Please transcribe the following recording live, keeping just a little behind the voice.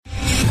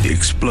The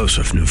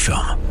explosive new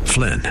film,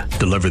 Flynn,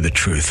 deliver the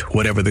truth,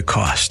 whatever the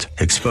cost.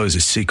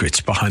 Exposes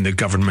secrets behind the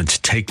government's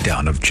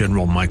takedown of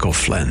General Michael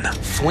Flynn.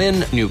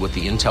 Flynn knew what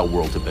the intel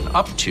world had been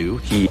up to.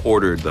 He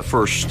ordered the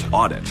first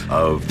audit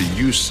of the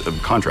use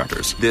of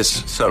contractors.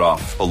 This set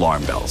off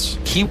alarm bells.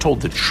 He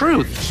told the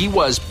truth. He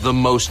was the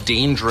most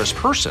dangerous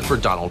person for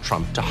Donald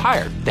Trump to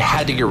hire. They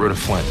had to get rid of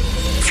Flynn.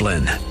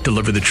 Flynn,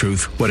 deliver the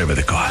truth, whatever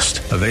the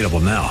cost. Available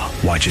now.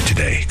 Watch it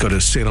today. Go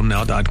to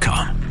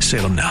salemnow.com.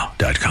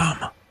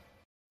 salemnow.com.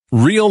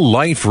 Real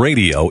Life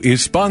Radio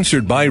is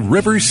sponsored by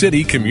River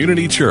City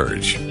Community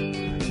Church.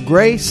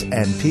 Grace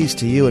and peace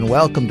to you, and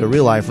welcome to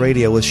Real Life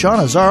Radio with Sean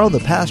Azzaro,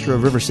 the pastor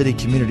of River City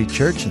Community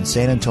Church in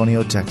San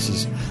Antonio,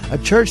 Texas. A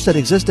church that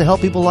exists to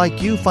help people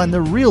like you find the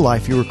real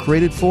life you were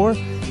created for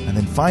and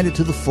then find it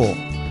to the full.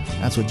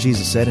 That's what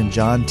Jesus said in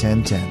John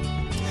 10:10.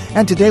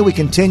 And today we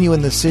continue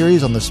in this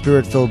series on the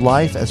Spirit-filled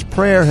life, as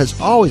prayer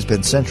has always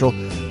been central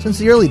since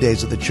the early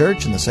days of the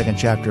church in the second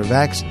chapter of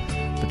Acts.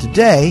 But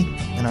today,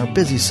 in our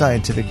busy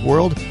scientific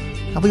world,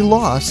 have we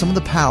lost some of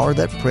the power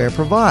that prayer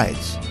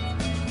provides?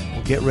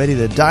 We'll get ready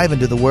to dive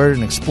into the Word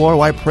and explore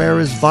why prayer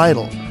is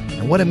vital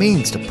and what it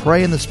means to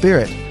pray in the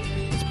Spirit.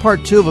 It's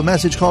part 2 of a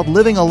message called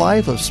Living a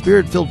Life of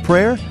Spirit-Filled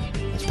Prayer.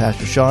 As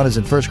Pastor Sean is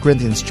in 1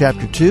 Corinthians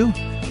chapter 2,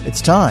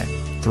 it's time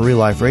for Real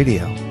Life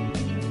Radio.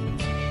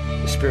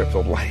 The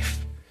Spirit-filled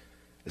life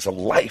is a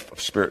life of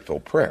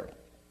Spirit-filled prayer.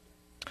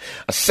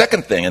 A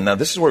second thing, and now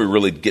this is where we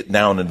really get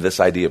down into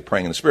this idea of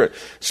praying in the Spirit.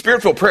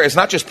 Spirit-filled prayer is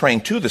not just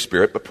praying to the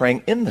Spirit, but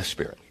praying in the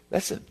Spirit.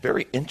 That's a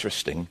very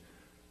interesting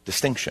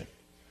distinction.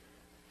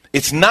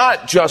 It's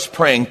not just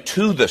praying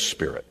to the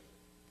Spirit.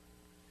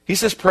 He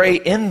says pray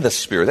in the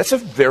Spirit. That's a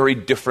very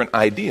different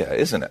idea,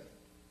 isn't it?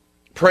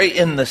 Pray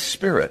in the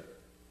Spirit.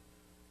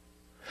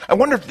 I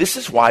wonder if this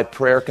is why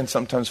prayer can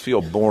sometimes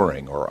feel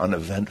boring or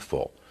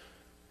uneventful.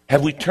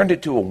 Have we turned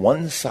it to a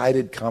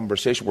one-sided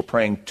conversation? We're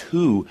praying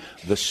to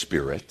the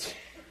Spirit,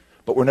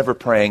 but we're never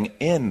praying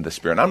in the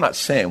Spirit. And I'm not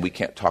saying we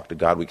can't talk to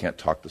God, we can't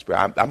talk to the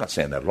Spirit. I'm not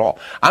saying that at all.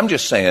 I'm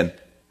just saying,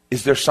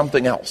 is there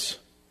something else?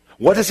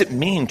 What does it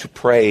mean to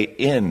pray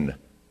in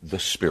the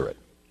Spirit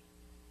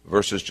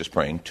versus just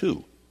praying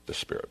to the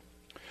Spirit?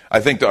 I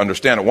think to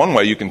understand it one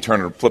way, you can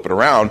turn and flip it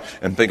around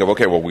and think of,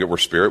 okay, well, we're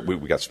Spirit, we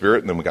got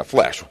Spirit, and then we got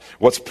flesh.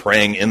 What's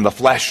praying in the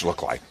flesh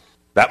look like?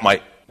 That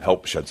might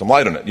help shed some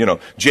light on it. You know,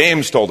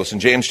 James told us in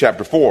James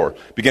chapter 4,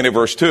 beginning of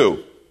verse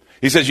 2,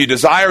 he says, you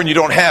desire and you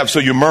don't have, so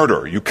you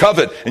murder. You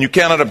covet and you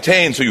cannot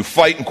obtain, so you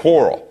fight and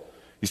quarrel.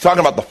 He's talking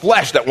about the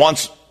flesh that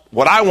wants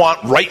what I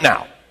want right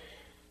now.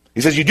 He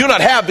says, you do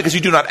not have because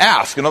you do not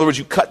ask. In other words,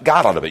 you cut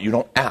God out of it. You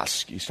don't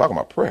ask. He's talking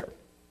about prayer.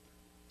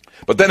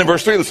 But then in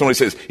verse 3, listen to what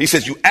he says. He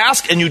says, you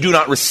ask and you do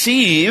not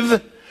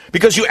receive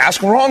because you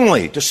ask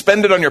wrongly, to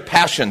spend it on your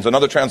passions.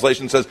 Another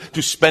translation says,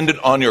 to spend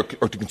it on or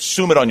to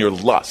consume it on your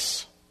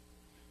lusts.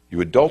 You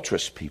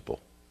adulterous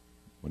people.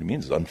 What he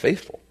means is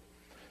unfaithful.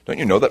 Don't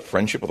you know that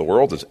friendship of the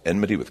world is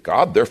enmity with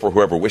God? Therefore,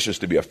 whoever wishes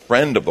to be a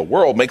friend of the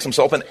world makes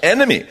himself an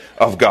enemy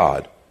of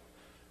God.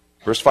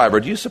 Verse 5,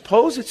 or do you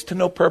suppose it's to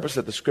no purpose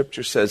that the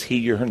Scripture says he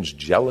yearns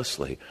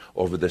jealously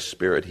over the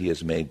Spirit he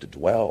has made to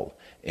dwell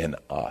in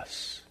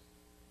us?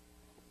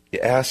 You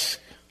ask,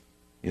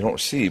 you don't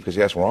receive because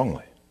you ask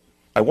wrongly.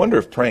 I wonder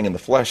if praying in the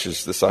flesh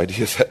is this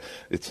idea that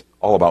it's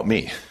all about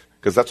me,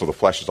 because that's what the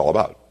flesh is all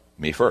about.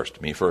 Me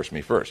first, me first,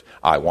 me first.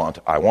 I want,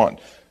 I want.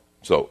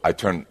 So I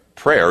turn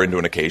prayer into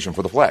an occasion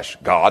for the flesh.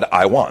 God,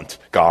 I want.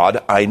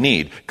 God, I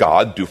need.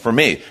 God, do for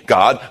me.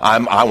 God,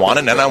 I want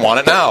it and I want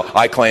it now.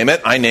 I claim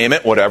it, I name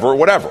it, whatever,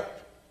 whatever.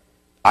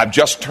 I've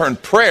just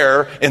turned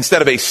prayer,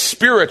 instead of a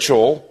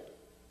spiritual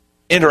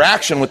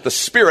interaction with the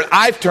Spirit,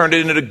 I've turned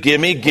it into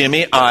gimme,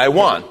 gimme, I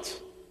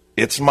want.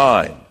 It's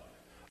mine.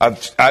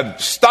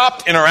 I've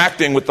stopped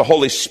interacting with the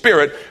Holy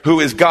Spirit, who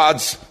is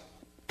God's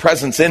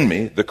presence in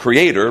me, the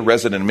Creator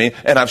resident in me,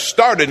 and I've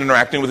started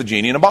interacting with a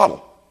genie in a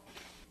bottle.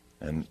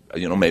 And,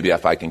 you know, maybe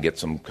if I can get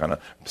some kind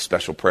of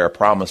special prayer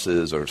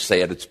promises or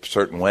say it a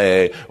certain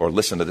way or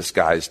listen to this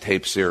guy's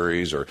tape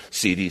series or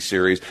CD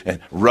series and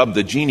rub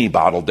the genie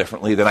bottle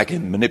differently, then I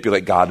can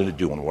manipulate God into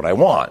doing what I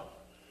want.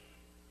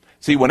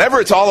 See,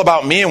 whenever it's all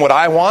about me and what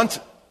I want,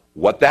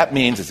 what that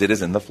means is it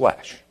is in the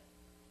flesh.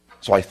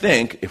 So I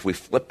think if we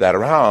flip that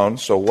around,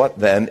 so what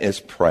then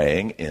is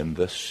praying in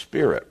the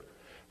Spirit?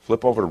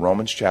 Flip over to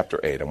Romans chapter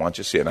 8. I want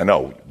you to see it. And I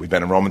know we've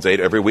been in Romans 8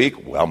 every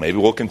week. Well, maybe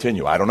we'll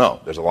continue. I don't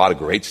know. There's a lot of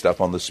great stuff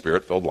on the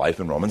Spirit-filled life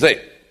in Romans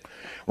 8.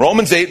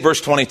 Romans 8,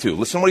 verse 22.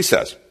 Listen to what he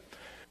says.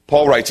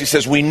 Paul writes, he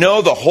says, we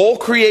know the whole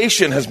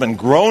creation has been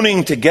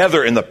groaning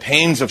together in the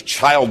pains of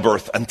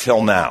childbirth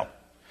until now.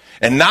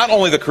 And not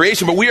only the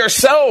creation, but we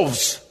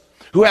ourselves,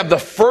 who have the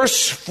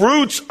first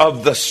fruits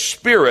of the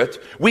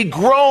Spirit, we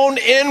groan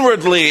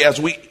inwardly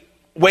as we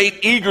wait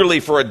eagerly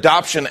for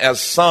adoption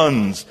as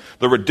sons,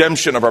 the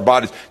redemption of our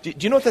bodies. Do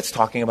you know what that's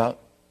talking about?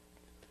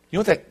 You know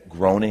what that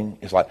groaning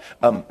is like?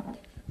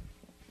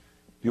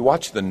 You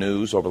watched the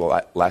news over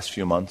the last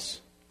few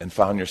months and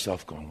found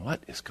yourself going,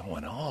 what is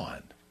going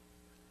on?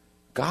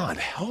 God,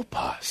 help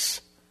us.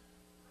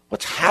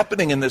 What's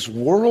happening in this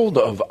world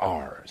of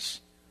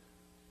ours?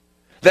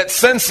 That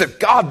sense that,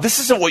 God, this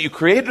isn't what you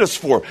created us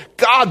for.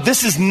 God,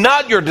 this is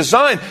not your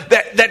design.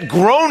 That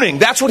groaning,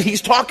 that's what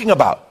he's talking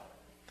about.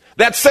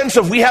 That sense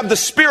of we have the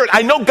Spirit.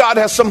 I know God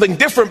has something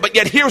different, but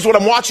yet here's what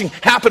I'm watching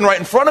happen right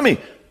in front of me.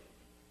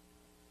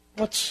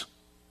 What's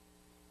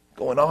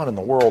going on in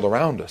the world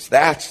around us?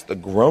 That's the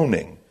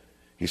groaning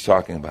he's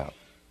talking about.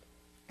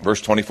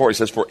 Verse 24, he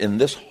says, for in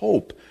this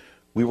hope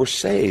we were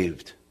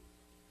saved.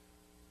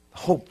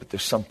 Hope that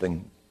there's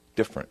something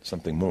different,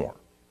 something more.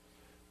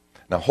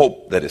 Now,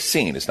 hope that is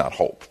seen is not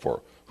hope,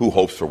 for who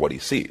hopes for what he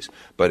sees?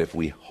 But if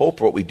we hope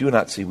for what we do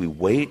not see, we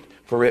wait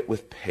for it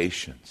with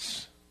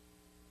patience.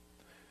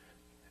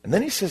 And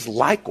then he says,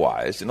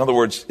 likewise, in other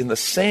words, in the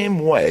same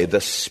way,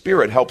 the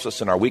Spirit helps us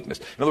in our weakness.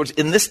 In other words,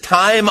 in this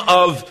time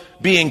of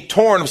being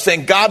torn, of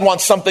saying God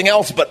wants something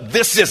else, but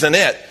this isn't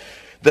it,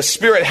 the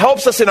Spirit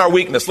helps us in our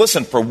weakness.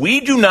 Listen, for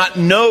we do not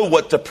know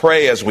what to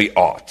pray as we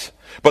ought,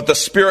 but the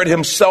Spirit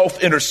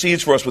himself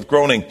intercedes for us with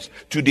groanings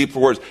too deep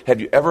for words.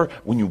 Have you ever,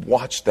 when you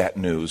watch that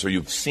news, or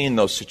you've seen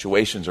those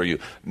situations, or you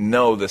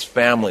know this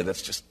family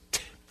that's just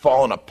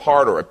fallen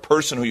apart, or a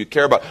person who you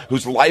care about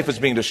whose life is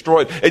being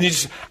destroyed, and you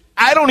just,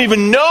 I don't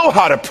even know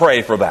how to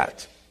pray for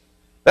that.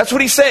 That's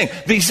what he's saying.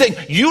 He's saying,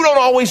 you don't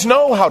always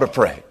know how to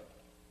pray.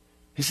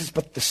 He says,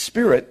 but the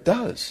Spirit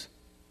does.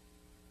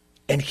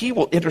 And he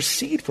will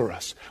intercede for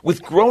us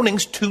with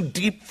groanings too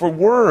deep for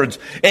words.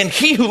 And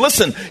he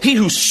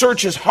who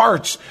searches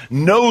hearts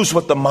knows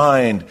what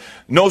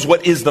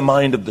is the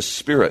mind of the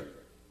Spirit.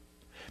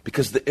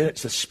 Because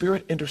the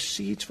Spirit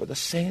intercedes for the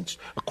saints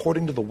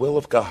according to the will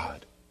of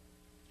God.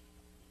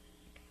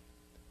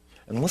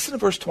 And listen to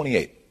verse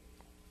 28.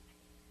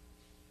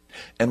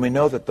 And we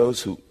know that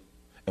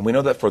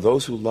for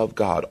those who love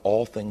God,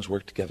 all things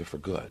work together for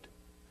good,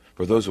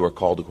 for those who are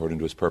called according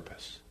to his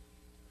purpose.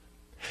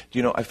 Do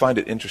you know, I find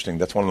it interesting.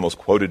 That's one of the most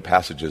quoted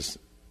passages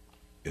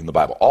in the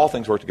Bible. All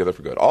things work together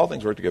for good. All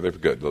things work together for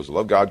good. Those who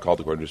love God, called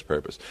according to his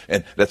purpose.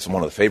 And that's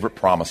one of the favorite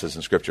promises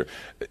in Scripture.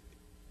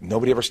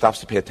 Nobody ever stops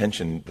to pay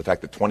attention to the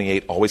fact that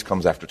 28 always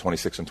comes after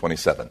 26 and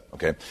 27.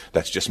 Okay?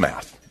 That's just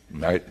math.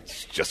 Right?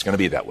 It's just going to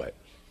be that way.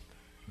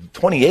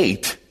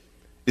 28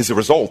 is a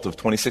result of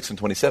 26 and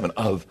 27,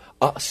 of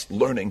us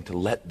learning to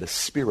let the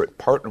Spirit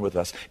partner with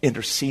us,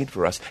 intercede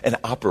for us, and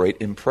operate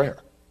in prayer.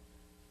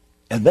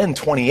 And then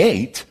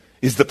 28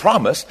 is the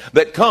promise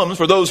that comes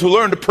for those who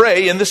learn to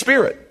pray in the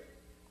Spirit.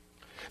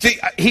 See,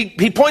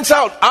 he points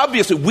out,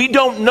 obviously, we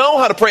don't know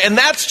how to pray, and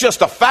that's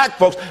just a fact,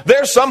 folks.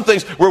 There's some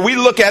things where we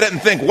look at it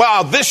and think,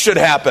 wow, this should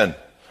happen.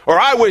 Or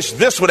I wish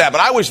this would happen.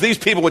 I wish these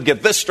people would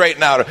get this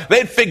straightened out, or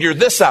they'd figure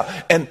this out.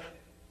 And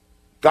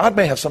God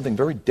may have something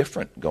very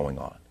different going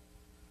on.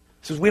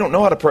 He says, we don't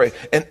know how to pray.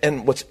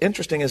 And what's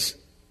interesting is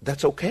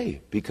that's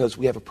okay, because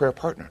we have a prayer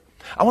partner.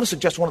 I want to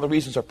suggest one of the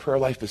reasons our prayer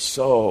life is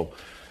so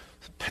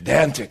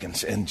pedantic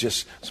and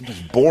just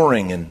sometimes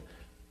boring and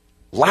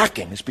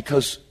lacking is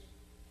because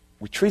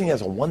we're treating it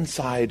as a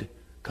one-side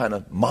kind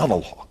of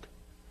monologue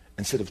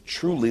instead of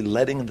truly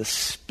letting the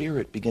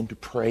Spirit begin to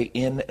pray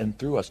in and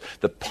through us.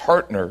 The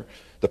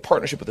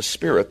partnership with the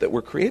Spirit that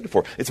we're created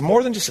for. It's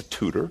more than just a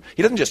tutor.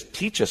 He doesn't just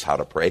teach us how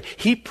to pray.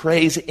 He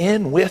prays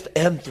in, with,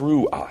 and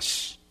through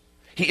us.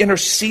 He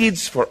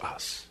intercedes for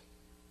us.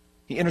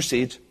 He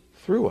intercedes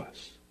through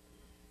us.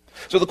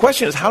 So the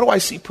question is, how do I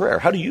see prayer?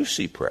 How do you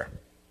see prayer?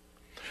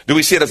 Do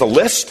we see it as a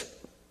list?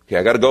 Okay,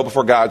 I got to go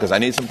before God because I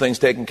need some things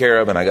taken care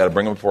of and I got to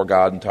bring them before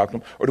God and talk to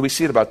him. Or do we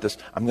see it about this,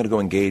 I'm going to go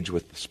engage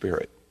with the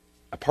Spirit,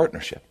 a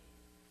partnership?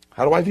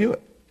 How do I view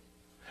it?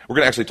 We're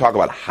going to actually talk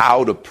about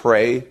how to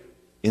pray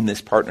in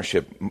this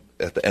partnership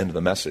at the end of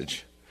the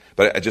message.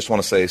 But I just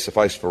want to say,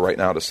 suffice for right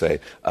now to say,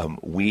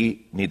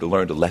 we need to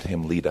learn to let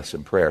him lead us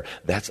in prayer.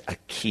 That's a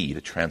key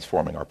to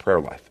transforming our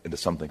prayer life into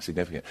something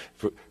significant.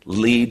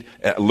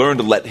 Learn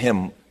to let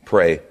him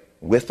pray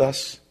with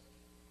us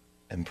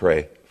and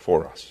pray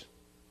for us.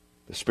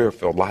 The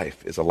Spirit-filled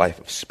life is a life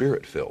of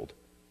Spirit-filled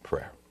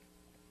prayer.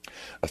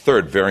 A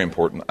third very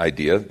important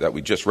idea that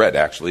we just read,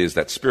 actually, is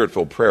that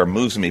Spirit-filled prayer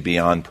moves me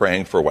beyond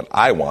praying for what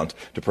I want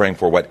to praying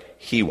for what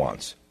he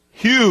wants.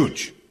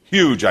 Huge,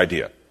 huge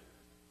idea.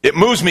 It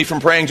moves me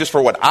from praying just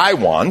for what I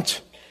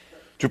want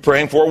to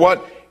praying for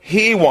what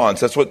he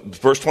wants. That's what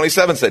verse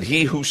 27 said.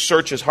 He who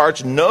searches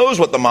hearts knows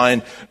what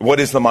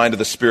is the mind of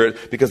the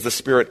Spirit, because the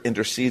Spirit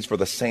intercedes for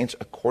the saints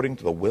according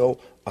to the will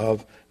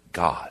of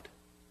God.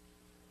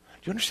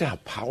 Do you understand how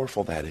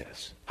powerful that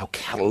is? How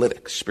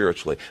catalytic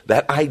spiritually?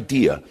 That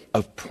idea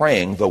of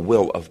praying the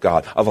will of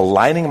God, of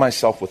aligning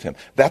myself with him.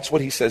 That's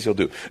what he says he'll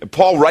do. And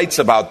Paul writes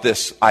about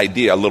this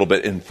idea a little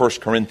bit in 1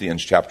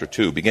 Corinthians chapter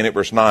 2, beginning at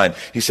verse 9.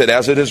 He said,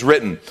 as it is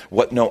written,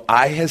 what no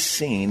eye has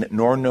seen,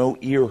 nor no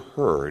ear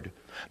heard,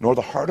 nor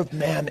the heart of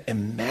man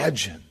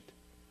imagined,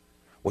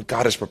 what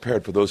God has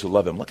prepared for those who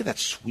love him. Look at that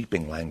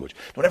sweeping language.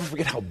 Don't ever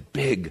forget how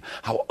big,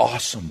 how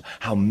awesome,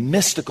 how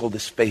mystical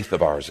this faith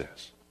of ours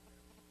is.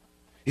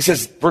 He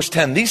says, verse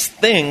 10, these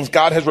things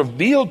God has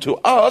revealed to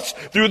us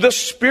through the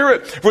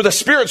Spirit. For the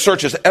Spirit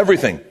searches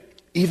everything,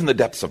 even the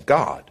depths of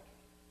God.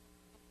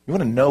 You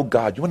want to know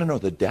God? You want to know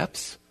the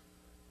depths?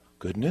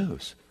 Good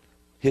news.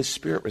 His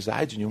Spirit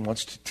resides in you and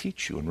wants to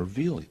teach you and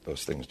reveal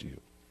those things to you.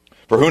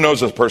 For who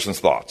knows a person's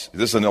thoughts?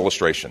 This is an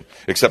illustration.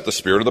 Except the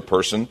spirit of the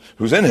person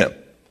who's in him.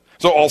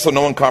 So also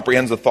no one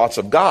comprehends the thoughts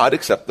of God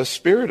except the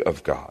Spirit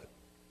of God.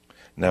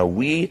 Now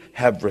we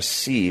have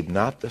received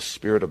not the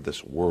spirit of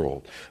this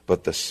world,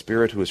 but the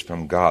Spirit who is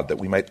from God, that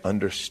we might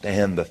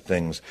understand the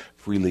things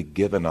freely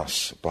given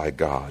us by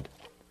God.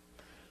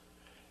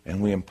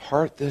 And we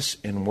impart this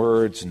in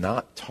words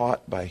not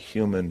taught by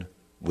human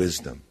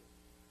wisdom,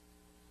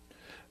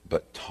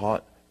 but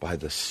taught by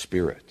the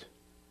Spirit,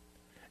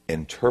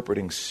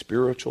 interpreting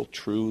spiritual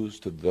truths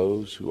to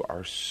those who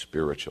are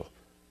spiritual.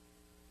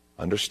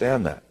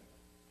 Understand that.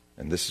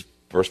 And this is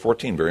verse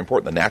 14, very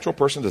important. The natural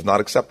person does not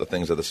accept the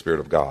things of the Spirit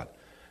of God.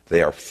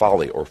 They are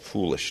folly or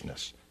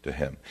foolishness to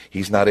him.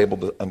 He's not able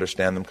to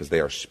understand them because they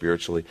are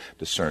spiritually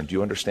discerned. Do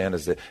you understand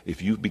is that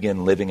if you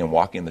begin living and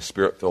walking in the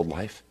Spirit-filled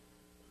life,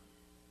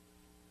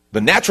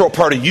 the natural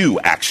part of you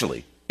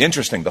actually,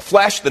 interesting, the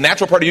flesh, the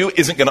natural part of you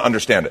isn't going to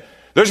understand it.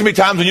 There's going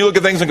to be times when you look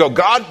at things and go,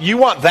 God, you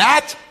want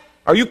that?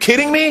 Are you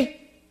kidding me?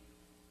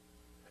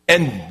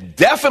 And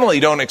definitely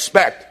don't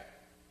expect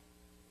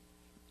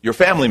your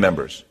family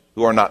members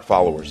who are not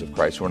followers of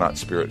Christ, who are not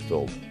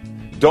Spirit-filled.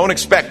 Don't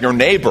expect your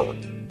neighbor.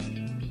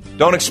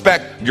 Don't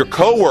expect your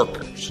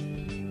coworkers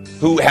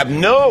who have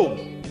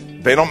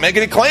they don't make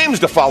any claims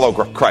to follow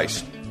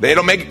Christ. They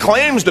don't make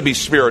claims to be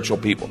spiritual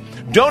people.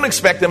 Don't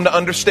expect them to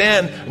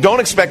understand. Don't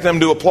expect them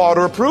to applaud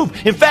or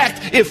approve. In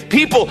fact, if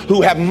people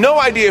who have no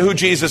idea who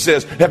Jesus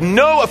is, have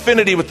no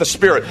affinity with the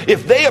Spirit,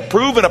 if they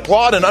approve and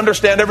applaud and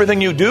understand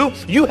everything you do,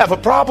 you have a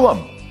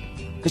problem.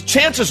 Because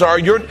chances are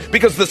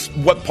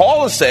what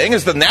Paul is saying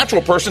is the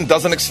natural person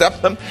doesn't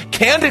accept them,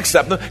 can't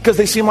accept them because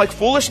they seem like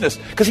foolishness.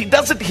 Because he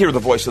doesn't hear the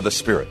voice of the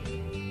Spirit.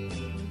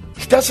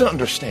 He doesn't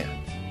understand.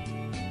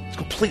 It's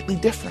completely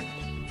different.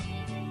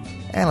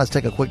 And let's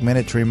take a quick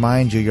minute to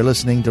remind you you're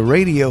listening to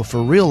Radio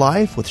for Real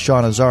Life with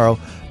Sean Azzaro,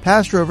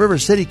 pastor of River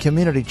City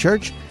Community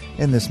Church,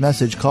 in this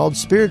message called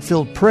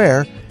Spirit-Filled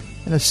Prayer,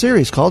 in a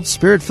series called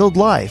Spirit-Filled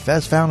Life,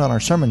 as found on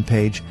our sermon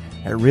page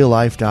at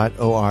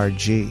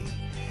reallife.org.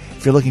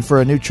 If you're looking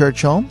for a new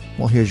church home,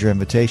 well, here's your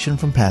invitation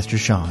from Pastor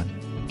Sean.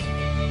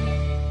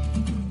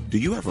 Do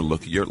you ever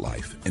look at your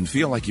life and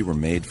feel like you were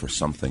made for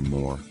something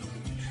more?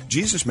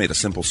 Jesus made a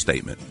simple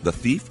statement. The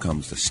thief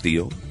comes to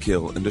steal,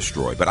 kill, and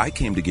destroy, but I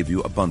came to give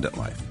you abundant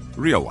life,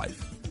 real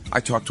life. I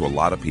talk to a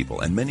lot of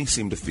people, and many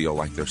seem to feel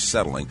like they're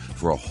settling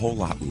for a whole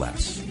lot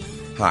less.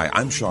 Hi,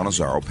 I'm Sean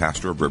Azzaro,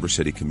 pastor of River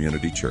City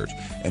Community Church,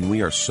 and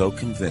we are so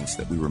convinced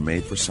that we were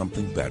made for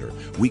something better.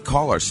 We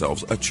call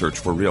ourselves a church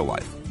for real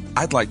life.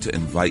 I'd like to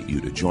invite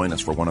you to join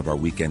us for one of our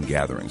weekend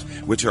gatherings,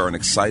 which are an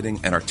exciting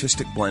and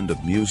artistic blend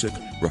of music,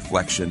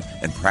 reflection,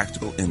 and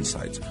practical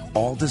insights,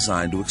 all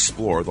designed to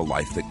explore the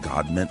life that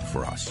God meant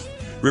for us.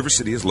 River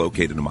City is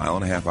located a mile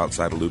and a half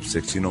outside of Loop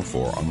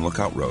 1604 on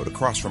Lookout Road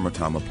across from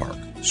Retama Park.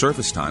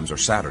 Service times are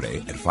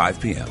Saturday at 5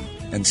 p.m.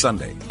 and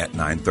Sunday at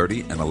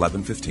 9:30 and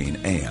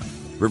 11:15 a.m.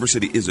 River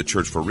City is a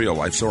church for real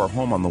life, so our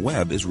home on the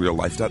web is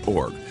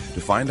reallife.org.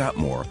 To find out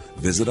more,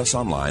 visit us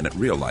online at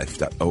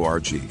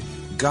reallife.org.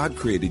 God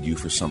created you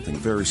for something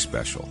very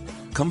special.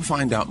 Come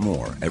find out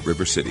more at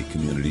River City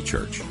Community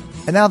Church.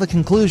 And now the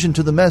conclusion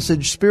to the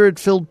message,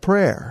 Spirit-Filled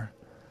Prayer.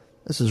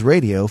 This is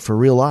Radio for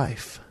Real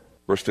Life.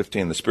 Verse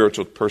 15, the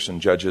spiritual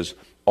person judges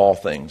all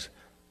things,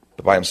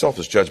 but by himself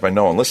is judged by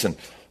no one. Listen,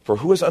 for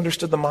who has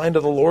understood the mind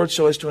of the Lord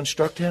so as to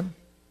instruct him?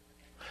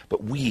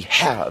 But we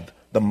have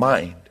the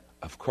mind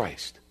of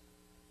Christ.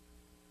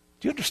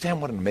 Do you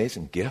understand what an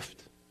amazing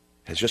gift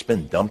has just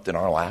been dumped in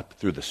our lap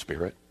through the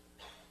Spirit?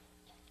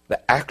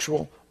 The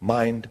actual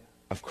mind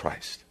of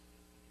Christ.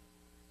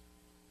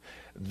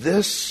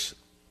 This,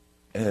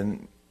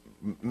 and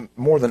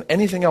more than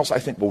anything else, I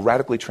think will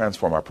radically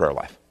transform our prayer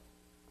life.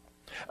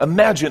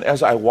 Imagine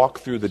as I walk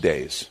through the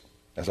days,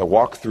 as I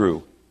walk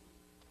through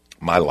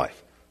my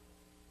life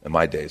and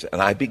my days,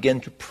 and I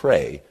begin to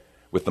pray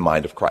with the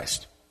mind of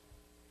Christ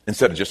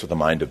instead of just with the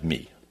mind of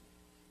me.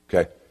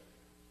 Okay?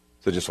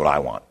 So just what I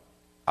want.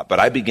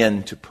 But I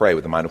begin to pray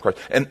with the mind of Christ.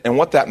 And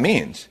what that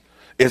means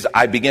is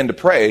I begin to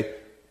pray.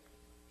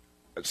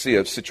 See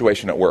a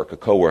situation at work, a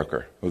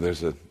coworker who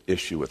there's an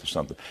issue with or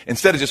something.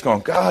 Instead of just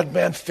going, God,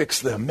 man, fix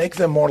them, make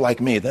them more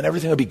like me, then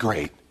everything will be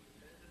great.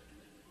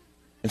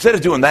 Instead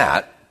of doing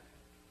that,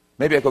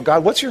 maybe I go,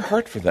 God, what's your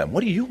heart for them?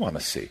 What do you want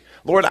to see?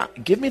 Lord,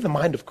 give me the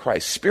mind of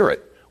Christ.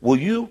 Spirit, will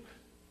you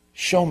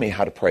show me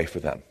how to pray for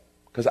them?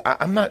 Because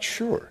I'm not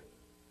sure.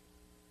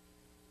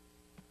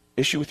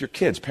 Issue with your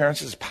kids.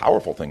 Parents is a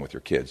powerful thing with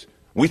your kids.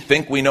 We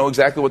think we know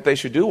exactly what they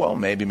should do. Well,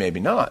 maybe, maybe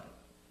not.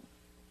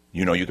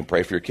 You know you can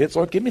pray for your kids.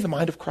 Lord, give me the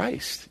mind of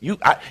Christ.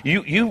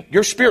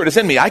 Your Spirit is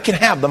in me. I can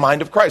have the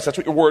mind of Christ. That's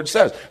what your word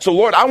says. So,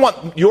 Lord, I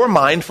want your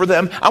mind for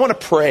them. I want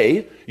to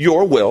pray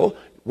your will,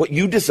 what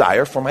you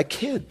desire for my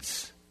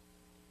kids.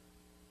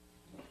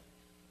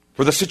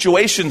 For the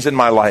situations in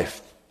my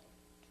life.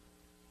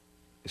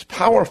 It's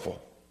powerful.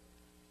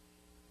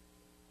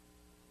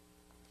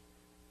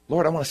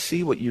 Lord, I want to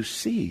see what you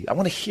see. I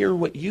want to hear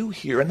what you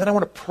hear. And then I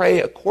want to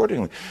pray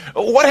accordingly.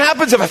 What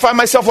happens if I find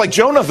myself like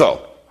Jonah,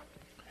 though?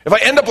 If I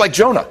end up like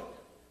Jonah,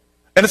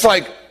 and it's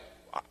like,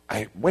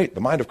 wait,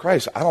 the mind of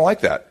Christ, I don't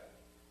like that.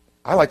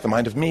 I like the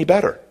mind of me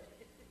better.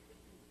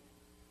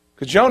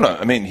 Because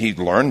Jonah, he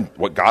learned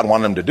what God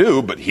wanted him to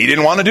do, but he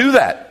didn't want to do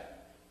that.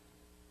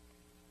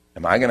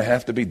 Am I going to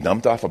have to be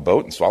dumped off a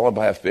boat and swallowed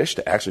by a fish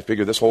to actually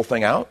figure this whole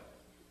thing out?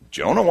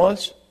 Jonah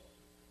was.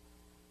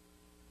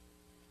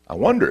 I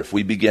wonder if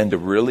we begin to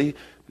really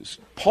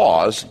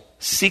pause,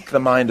 seek the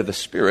mind of the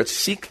Spirit,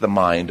 seek the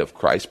mind of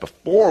Christ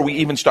before we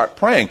even start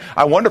praying.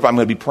 I wonder if I'm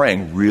going to be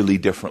praying really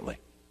differently.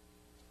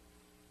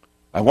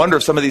 I wonder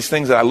if some of these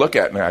things that I look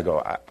at and I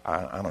go,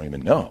 I don't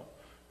even know.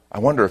 I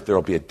wonder if there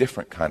will be a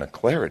different kind of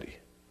clarity.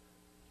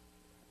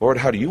 Lord,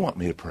 how do you want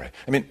me to pray?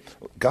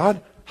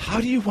 God,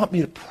 how do you want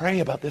me to pray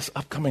about this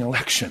upcoming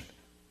election?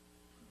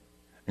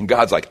 And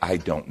God's like, I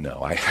don't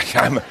know.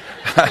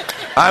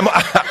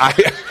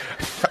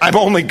 I'm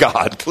only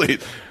God,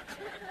 please.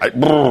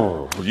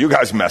 You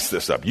guys messed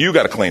this up. You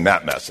got to clean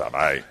that mess up.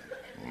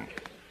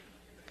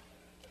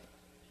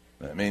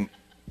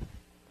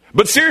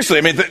 But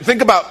seriously,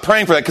 think about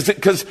praying for that,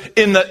 because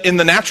in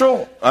the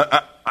natural,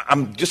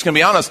 I'm just going to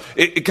be honest,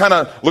 it kind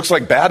of looks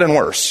like bad and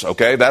worse,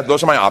 okay?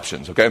 Those are my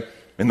options, okay?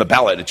 In the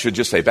ballot, it should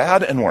just say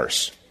bad and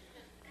worse.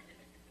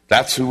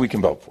 That's who we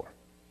can vote for.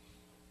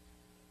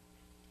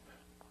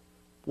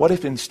 What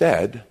if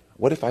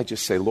I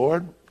just say,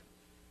 Lord,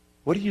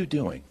 what are you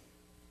doing?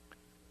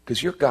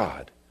 Because you're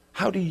God.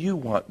 How do you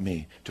want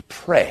me to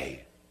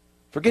pray?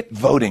 Forget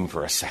voting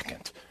for a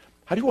second.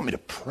 How do you want me to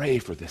pray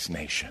for this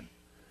nation?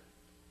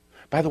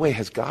 By the way,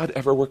 has God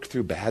ever worked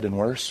through bad and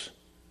worse?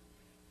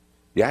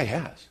 Yeah, he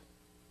has.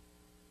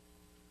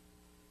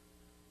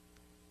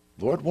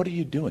 Lord, what are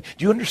you doing?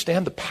 Do you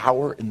understand the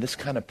power in this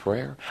kind of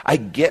prayer? I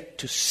get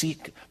to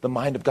seek the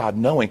mind of God,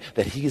 knowing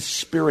that his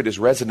Spirit is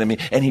resident in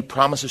me and he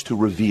promises to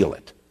reveal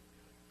it.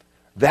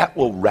 That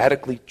will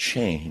radically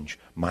change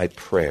my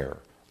prayer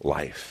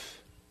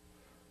life.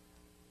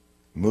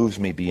 Moves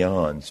me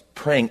beyond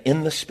praying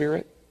in the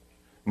Spirit,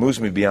 moves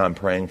me beyond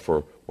praying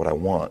for what I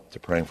want to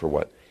praying for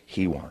what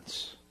he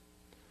wants.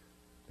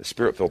 The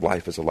Spirit-filled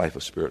life is a life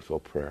of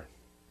Spirit-filled prayer.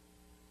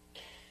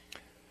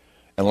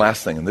 And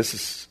last thing, and this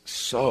is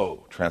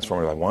so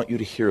transformative, I want you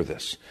to hear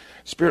this.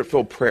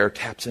 Spirit-filled prayer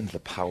taps into the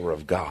power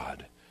of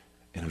God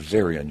in a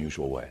very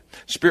unusual way.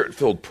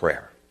 Spirit-filled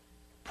prayer,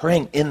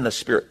 praying in the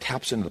Spirit,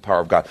 taps into the power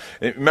of God.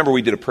 And remember,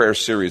 we did a prayer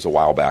series a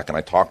while back, and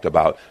I talked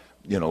about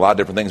a lot of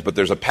different things, but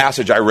there's a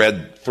passage I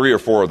read 3 or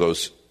 4 of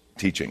those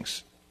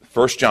teachings.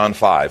 1 John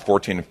 5,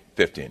 14 and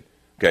 15.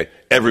 Okay,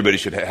 everybody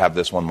should have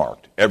this one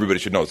marked. Everybody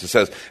should know this. It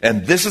says,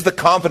 and this is the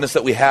confidence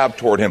that we have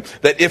toward him,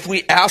 that if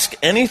we ask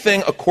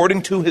anything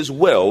according to his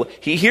will,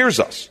 he hears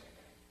us.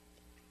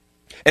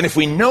 And if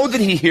we know that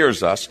he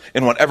hears us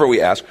in whatever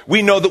we ask,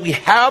 we know that we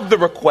have the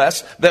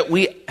request that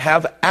we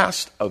have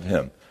asked of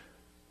him.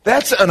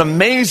 That's an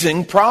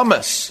amazing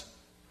promise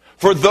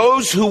for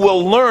those who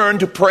will learn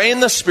to pray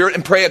in the Spirit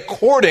and pray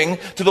according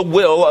to the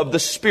will of the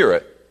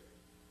Spirit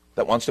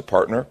that wants to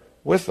partner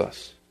with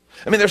us.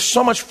 There's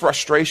so much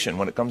frustration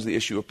when it comes to the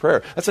issue of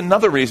prayer. That's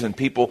another reason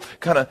people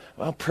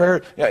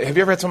prayer, have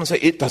you ever had someone say,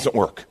 it doesn't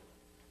work?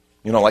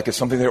 Like it's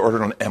something they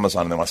ordered on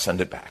Amazon and they want to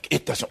send it back.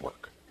 It doesn't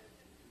work.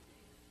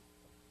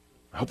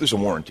 I hope there's a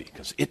warranty,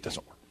 because it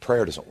doesn't work.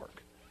 Prayer doesn't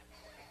work.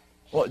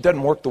 Well, it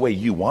doesn't work the way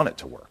you want it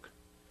to work.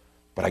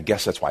 But I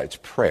guess that's why it's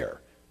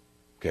prayer,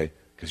 okay?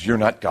 Because you're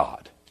not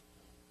God.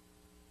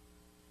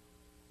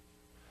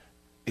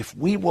 If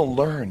we will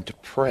learn to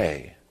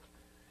pray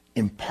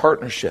in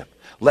partnership,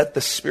 let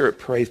the Spirit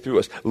pray through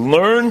us,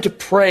 learn to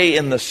pray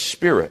in the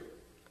Spirit,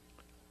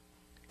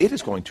 it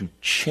is going to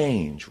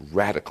change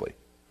radically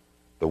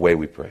the way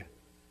we pray.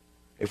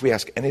 If we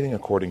ask anything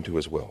according to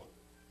his will,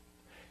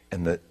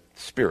 and the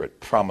Spirit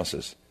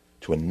promises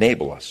to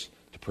enable us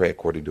to pray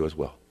according to his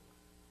will.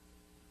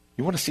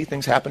 You want to see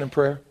things happen in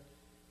prayer?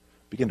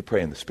 Begin to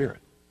pray in the Spirit.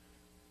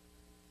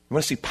 You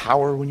want to see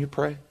power when you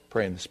pray?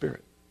 Pray in the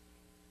Spirit.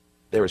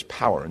 There is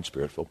power in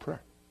Spirit-filled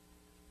prayer.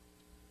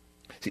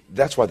 See,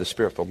 that's why the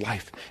Spirit-filled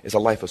life is a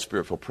life of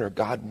Spirit-filled prayer.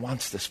 God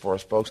wants this for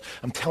us, folks.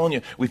 I'm telling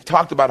you, we've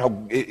talked about how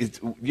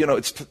we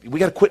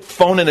got to quit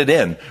phoning it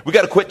in. We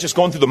got to quit just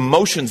going through the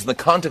motions in the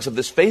context of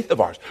this faith of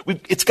ours.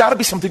 It's got to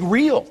be something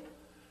real.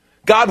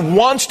 God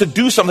wants to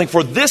do something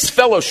for this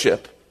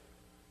fellowship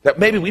that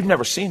maybe we've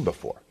never seen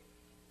before.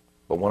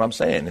 But what I'm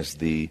saying is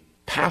the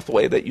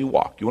pathway that you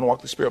walk. You want to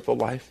walk the Spirit-filled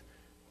life?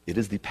 It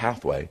is the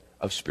pathway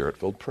of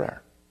Spirit-filled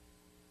prayer.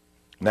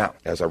 Now,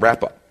 as I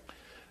wrap up,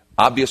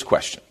 obvious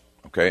question.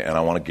 Okay, and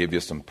I want to give you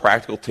some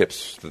practical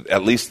tips,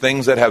 at least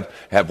things that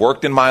have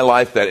worked in my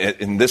life,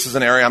 and this is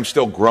an area I'm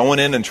still growing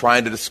in and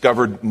trying to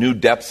discover new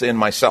depths in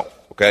myself,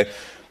 okay?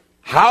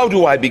 How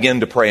do I begin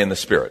to pray in the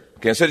Spirit?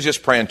 Okay, instead of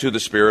just praying to the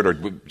Spirit or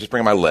just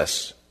bringing my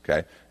lists,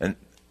 okay? And,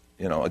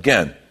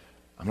 again,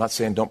 I'm not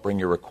saying don't bring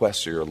your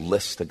requests or your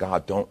lists to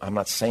God. I'm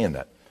not saying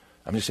that.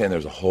 I'm just saying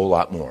there's a whole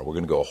lot more. We're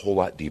going to go a whole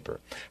lot deeper.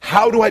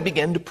 How do I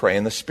begin to pray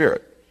in the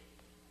Spirit?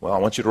 Well, I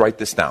want you to write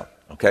this down,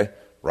 okay?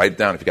 Write it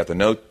down. If you got the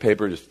note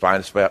paper, just find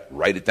a spot,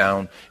 write it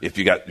down. If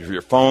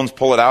your phones,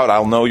 pull it out.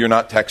 I'll know you're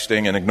not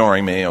texting and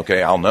ignoring me,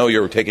 okay? I'll know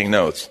you're taking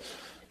notes.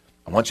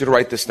 I want you to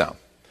write this down.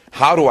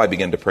 How do I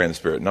begin to pray in the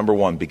Spirit? Number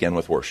one, begin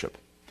with worship.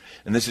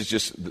 And this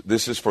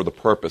is for the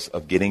purpose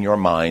of getting your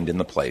mind in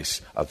the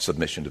place of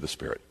submission to the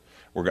Spirit.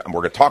 We're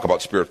going to talk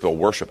about Spirit-filled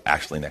worship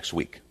actually next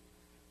week.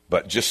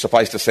 But just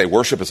suffice to say,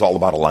 worship is all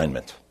about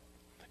alignment.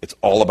 It's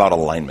all about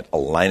alignment,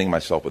 aligning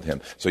myself with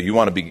Him. So you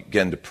want to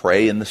begin to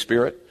pray in the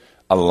Spirit,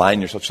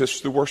 align yourself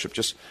just through worship.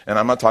 And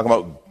I'm not talking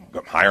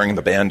about hiring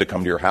the band to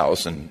come to your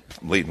house and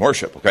lead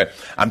worship, okay?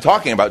 I'm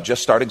talking about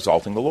just start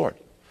exalting the Lord.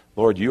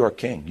 Lord, you are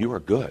King. You are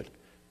good.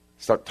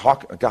 Start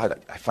talking. God,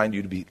 I find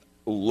you to be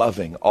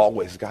loving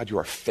always. God, you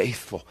are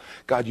faithful.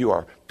 God, you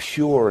are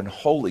pure and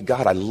holy.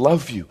 God, I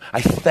love you.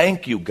 I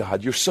thank you,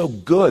 God. You're so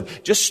good.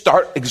 Just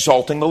start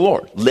exalting the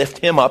Lord. Lift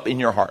Him up in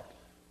your heart.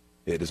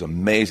 It is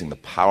amazing, the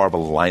power of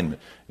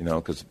alignment,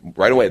 because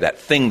right away that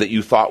thing that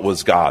you thought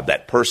was God,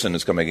 that person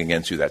is coming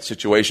against you, that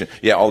situation,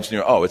 all of a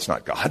sudden it's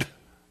not God.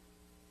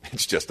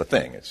 It's just a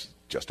thing. It's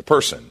just a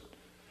person.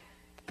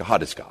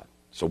 God is God.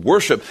 So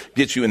worship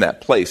gets you in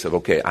that place of,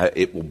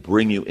 it will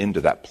bring you into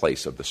that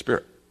place of the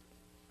Spirit.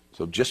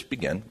 So just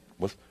begin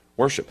with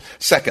worship.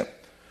 Second,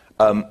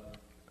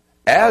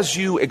 as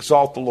you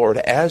exalt the Lord,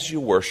 as you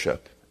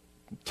worship,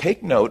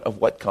 take note of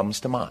what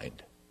comes to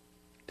mind.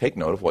 Take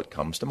note of what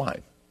comes to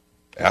mind.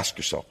 Ask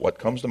yourself what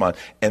comes to mind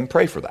and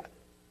pray for that.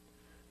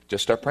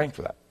 Just start praying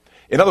for that.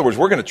 In other words,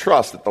 we're going to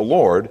trust that the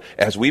Lord,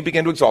 as we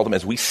begin to exalt Him,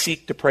 as we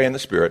seek to pray in the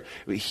Spirit,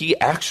 we're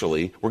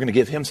going to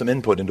give Him some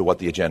input into what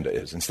the agenda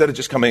is. Instead of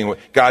just coming with,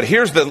 God,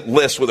 here's the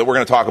list that we're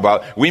going to talk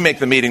about. We make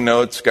the meeting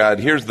notes. God,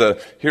 here's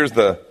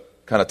the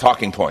kind of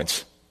talking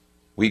points.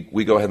 We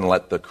go ahead and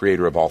let the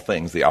Creator of all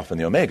things, the Alpha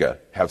and the Omega,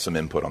 have some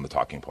input on the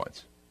talking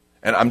points.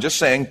 And I'm just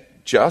saying,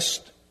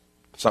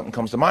 something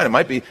comes to mind. It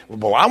might be,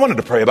 well, I wanted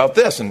to pray about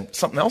this, and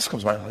something else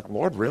comes to mind. I'm like,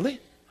 Lord,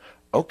 really?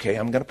 Okay,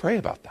 I'm going to pray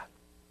about that.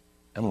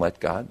 And let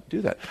God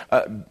do that.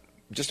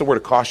 Just a word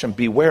of caution,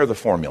 beware the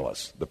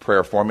formulas, the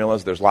prayer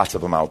formulas. There's lots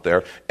of them out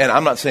there. And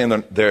I'm not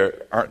saying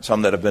there aren't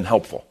some that have been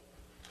helpful.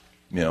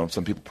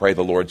 Some people pray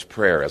the Lord's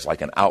Prayer as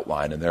like an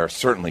outline, and there are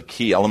certainly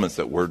key elements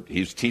that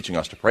He's teaching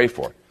us to pray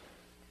for.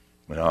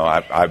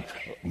 I've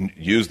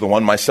used the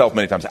one myself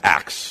many times,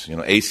 ACTS,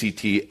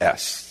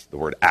 ACTS, the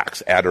word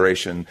ACTS,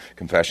 adoration,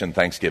 confession,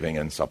 thanksgiving,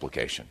 and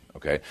supplication,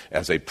 okay,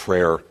 as a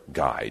prayer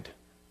guide.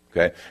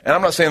 Okay? And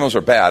I'm not saying those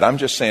are bad. I'm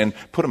just saying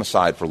put them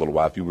aside for a little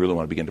while if you really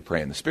want to begin to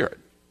pray in the Spirit.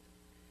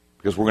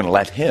 Because we're going to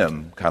let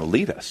Him kind of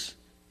lead us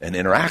and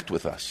interact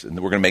with us. And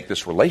we're going to make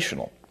this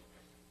relational.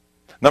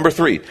 Number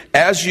 3,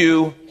 as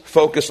you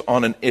focus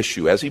on an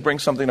issue, as He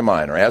brings something to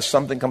mind, or as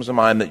something comes to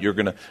mind that you're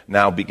going to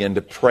now begin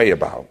to pray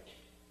about,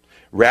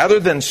 rather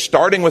than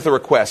starting with a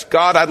request,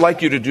 God, I'd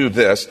like you to do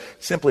this,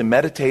 simply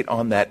meditate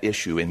on that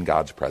issue in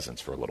God's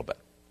presence for a little bit.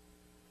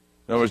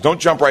 In other words,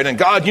 don't jump right in.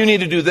 God, you need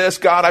to do this.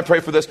 God, I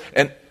pray for this.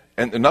 And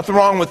nothing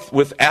wrong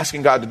with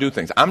asking God to do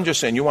things. I'm just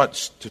saying you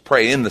want to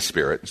pray in the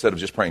Spirit instead of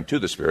just praying to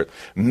the Spirit.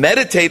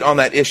 Meditate on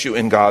that issue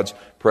in God's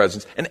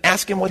presence and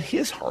ask Him what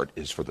His heart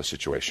is for the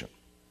situation.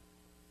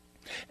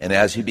 And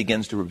as He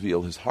begins to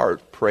reveal His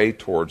heart, pray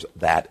towards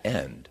that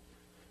end.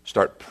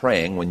 Start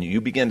praying. When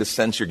you begin to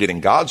sense you're getting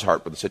God's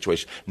heart for the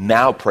situation,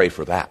 now pray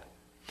for that.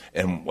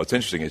 And what's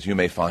interesting is you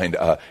may find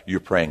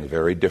you're praying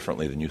very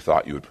differently than you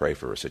thought you would pray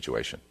for a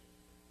situation.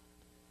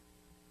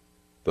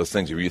 Those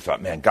things where you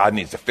thought, man, God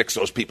needs to fix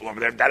those people over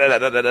there,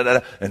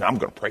 and I'm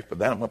going to pray for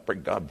that. I'm going to pray,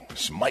 God,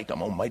 smite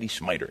them, almighty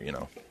smiter,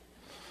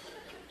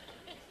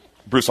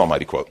 Bruce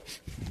Almighty quote.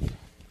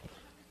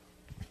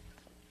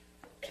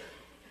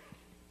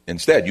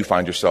 Instead, you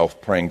find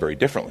yourself praying very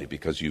differently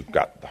because you've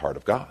got the heart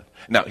of God.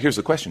 Now, here's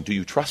the question. Do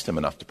you trust Him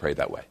enough to pray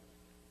that way?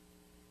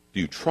 Do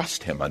you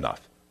trust Him enough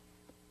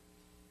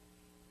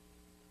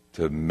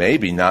to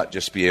maybe not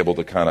just be able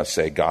to kind of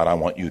say, God, I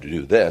want you to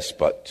do this,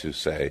 but to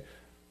say,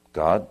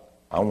 God,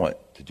 I want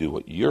to do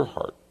what your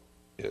heart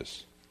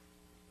is.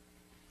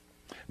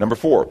 Number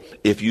 4,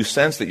 if you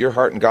sense that your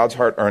heart and God's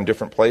heart are in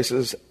different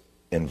places,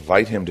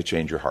 invite Him to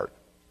change your heart.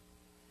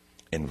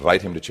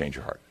 Invite Him to change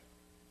your heart.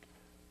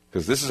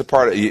 Because this is a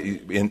part of,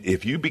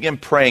 if you begin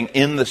praying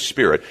in the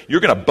Spirit, you're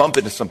going to bump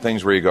into some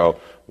things where you go,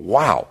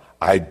 wow,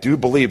 I do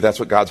believe that's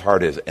what God's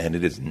heart is, and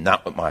it is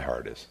not what my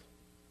heart is.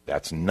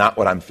 That's not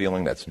what I'm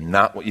feeling. That's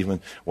not even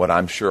what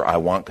I'm sure I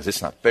want, because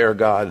it's not fair,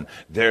 God, and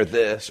they're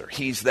this, or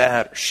he's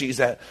that, or she's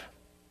that.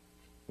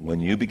 When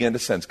you begin to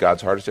sense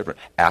God's heart is different,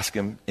 ask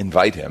Him,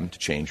 invite Him to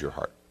change your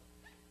heart.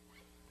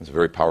 It's a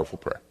very powerful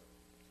prayer.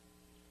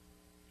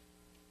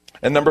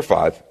 And number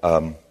 5,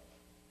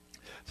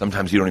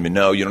 sometimes you don't even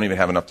know, you don't even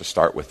have enough to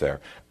start with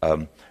there.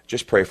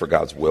 Just pray for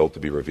God's will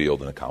to be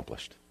revealed and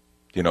accomplished.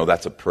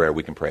 That's a prayer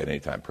we can pray at any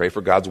time. Pray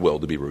for God's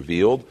will to be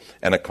revealed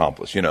and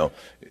accomplished.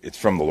 It's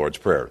from the Lord's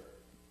Prayer.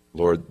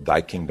 Lord,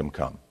 thy kingdom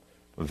come,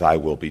 thy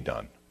will be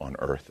done on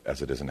earth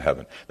as it is in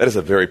heaven. That is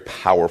a very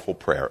powerful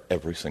prayer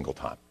every single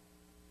time.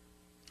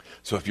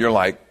 So if you're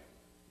like,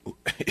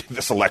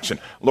 this election.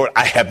 Lord,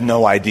 I have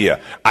no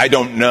idea. I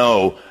don't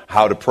know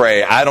how to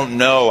pray. I don't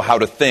know how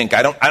to think.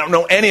 I don't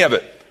know any of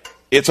it.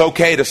 It's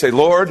okay to say,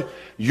 Lord,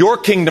 your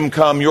kingdom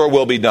come, your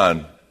will be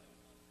done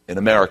in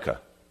America,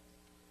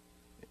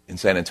 in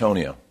San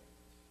Antonio,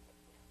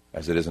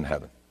 as it is in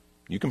heaven.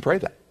 You can pray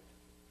that.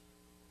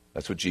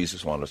 That's what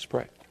Jesus wanted us to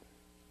pray.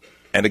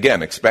 And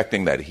again,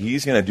 expecting that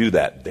he's going to do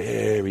that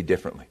very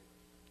differently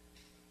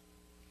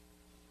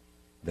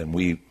than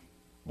we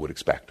would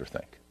expect or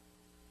think.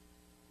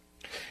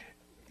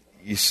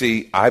 You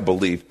see, I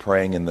believe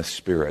praying in the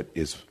Spirit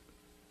is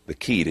the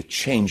key to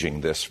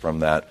changing this from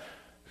that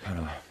kind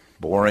of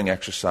boring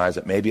exercise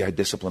that maybe I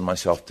discipline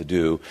myself to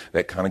do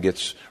that kind of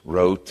gets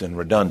rote and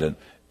redundant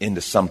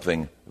into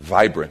something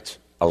vibrant,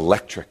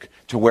 electric,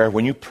 to where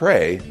when you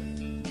pray,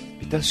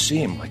 it does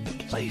seem like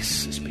the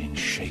place is being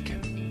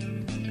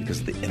shaken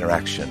because of the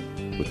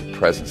interaction with the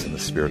presence and the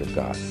Spirit of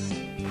God.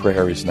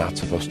 Prayer is not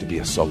supposed to be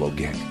a solo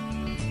gig.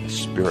 The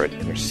Spirit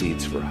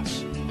intercedes for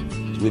us.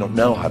 We don't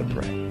know how to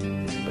pray,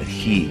 but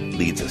he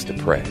leads us to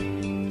pray.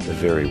 The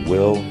very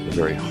will, the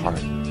very heart,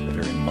 the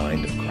very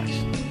mind of Christ.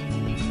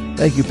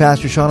 Thank you,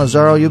 Pastor Sean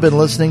Azzaro. You've been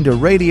listening to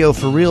Radio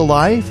for Real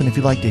Life, and if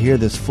you'd like to hear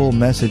this full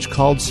message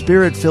called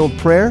Spirit-Filled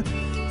Prayer,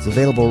 it's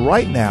available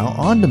right now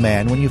on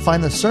demand when you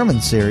find the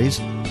sermon series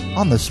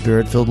on the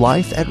Spirit-Filled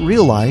Life at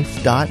reallife.org.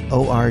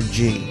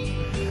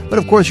 But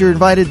of course, you're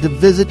invited to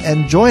visit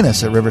and join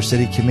us at River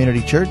City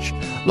Community Church,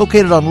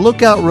 located on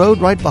Lookout Road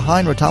right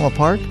behind Rotama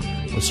Park,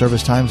 with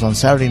service times on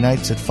Saturday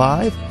nights at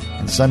 5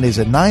 and Sundays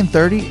at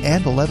 9:30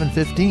 and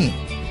 11:15.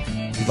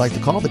 If you'd like to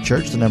call the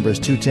church, the number is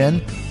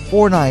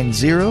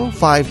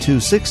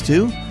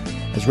 210-490-5262,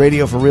 as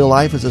Radio for Real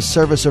Life is a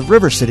service of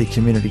River City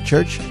Community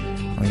Church.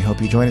 And we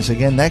hope you join us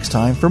again next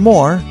time for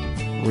more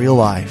Real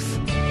Life.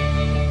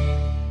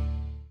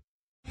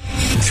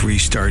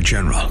 3-star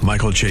General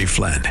Michael J.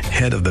 Flynn,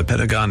 head of the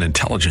Pentagon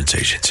Intelligence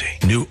Agency,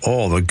 knew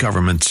all the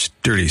government's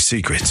dirty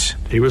secrets.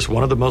 He was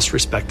one of the most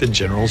respected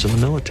generals in the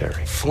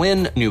military.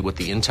 Flynn knew what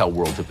the intel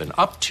world had been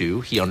up to.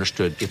 He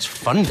understood its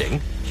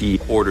funding. He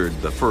ordered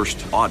the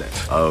first audit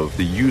of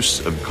the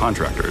use of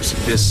contractors.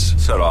 This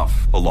set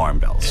off alarm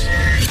bells.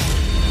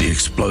 The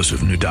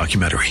explosive new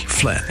documentary,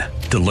 Flynn,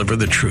 Deliver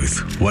the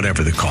Truth,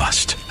 Whatever the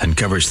Cost,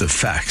 uncovers the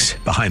facts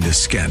behind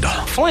this scandal.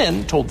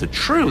 Flynn told the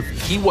truth.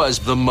 He was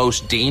the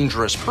most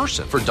dangerous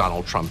person for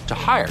Donald Trump to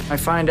hire. I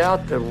find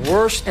out the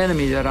worst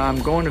enemy that I'm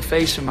going to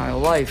face in my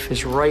life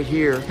is right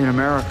here in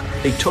America.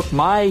 They took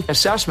my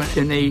assessment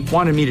and they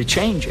wanted me to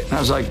change it. And I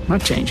was like, I'm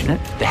not changing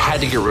it. They had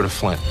to get rid of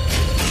Flynn.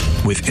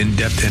 With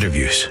in-depth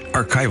interviews,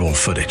 archival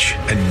footage,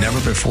 and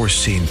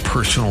never-before-seen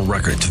personal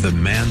records of the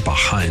man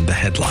behind the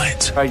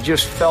headlines. I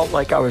just felt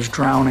like I was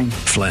drowning.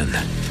 Flynn,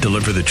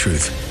 Deliver the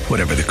Truth,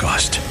 Whatever the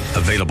Cost.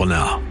 Available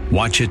now.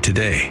 Watch it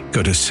today.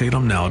 Go to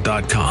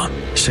salemnow.com.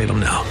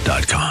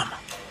 salemnow.com.